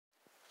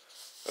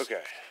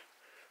Okay,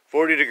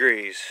 40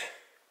 degrees,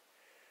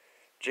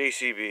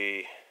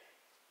 JCB,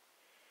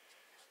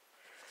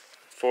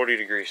 40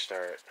 degree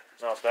start.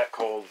 Not that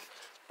cold,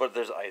 but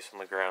there's ice on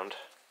the ground.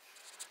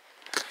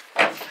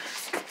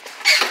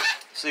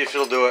 See if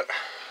she'll do it.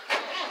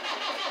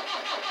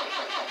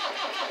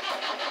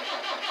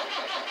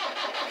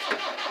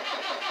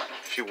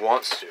 She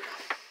wants to. Get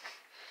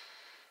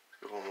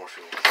a little more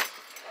fuel.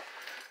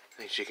 I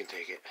think she can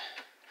take it.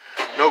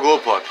 No glow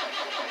plug.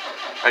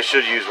 I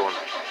should use one.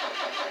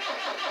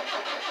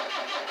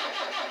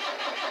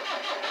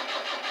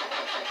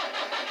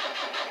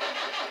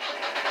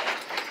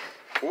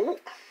 Ooh.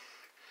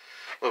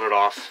 A little bit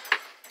off.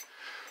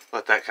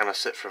 Let that kind of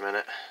sit for a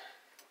minute.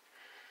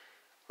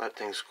 Let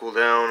things cool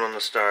down on the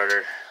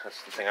starter.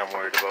 That's the thing I'm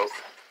worried about.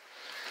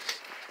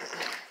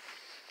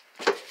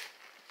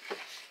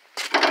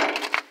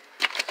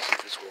 See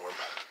if it's warm.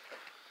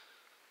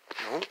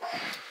 Nope.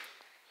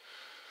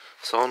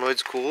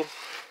 Solenoid's cool.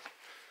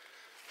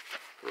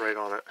 Right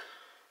on it.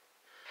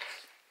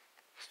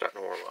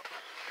 Starting to warm up.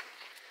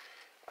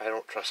 I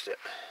don't trust it.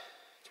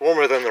 It's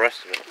warmer than the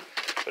rest of it,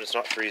 but it's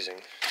not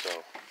freezing, so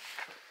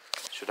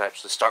should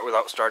actually start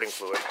without starting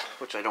fluid,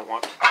 which I don't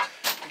want to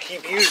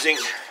keep using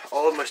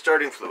all of my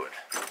starting fluid.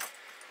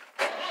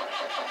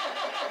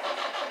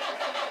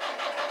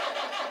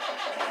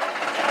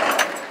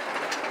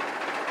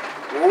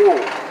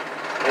 Ooh,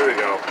 there we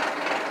go.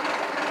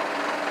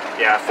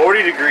 Yeah,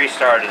 40 degree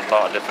start is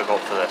not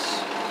difficult for this.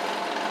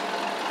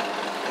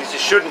 At least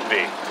it shouldn't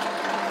be.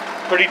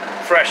 Pretty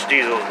fresh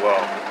diesel as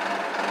well.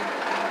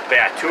 But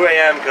yeah, 2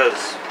 a.m.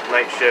 because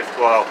night shift,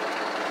 well,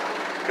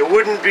 it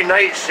wouldn't be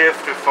night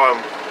shift if I'm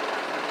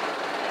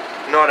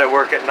not at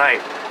work at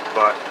night,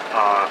 but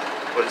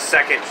with a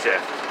second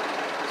shift.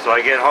 So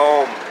I get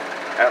home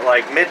at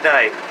like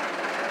midnight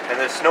and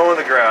there's snow on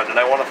the ground and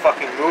I want to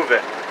fucking move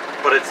it,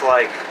 but it's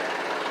like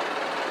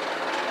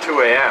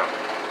 2 a.m.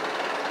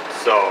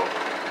 So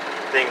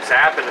things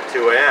happen at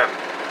 2 a.m.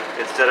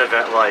 instead of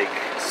at like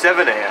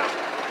 7 a.m.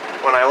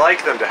 when I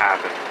like them to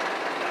happen.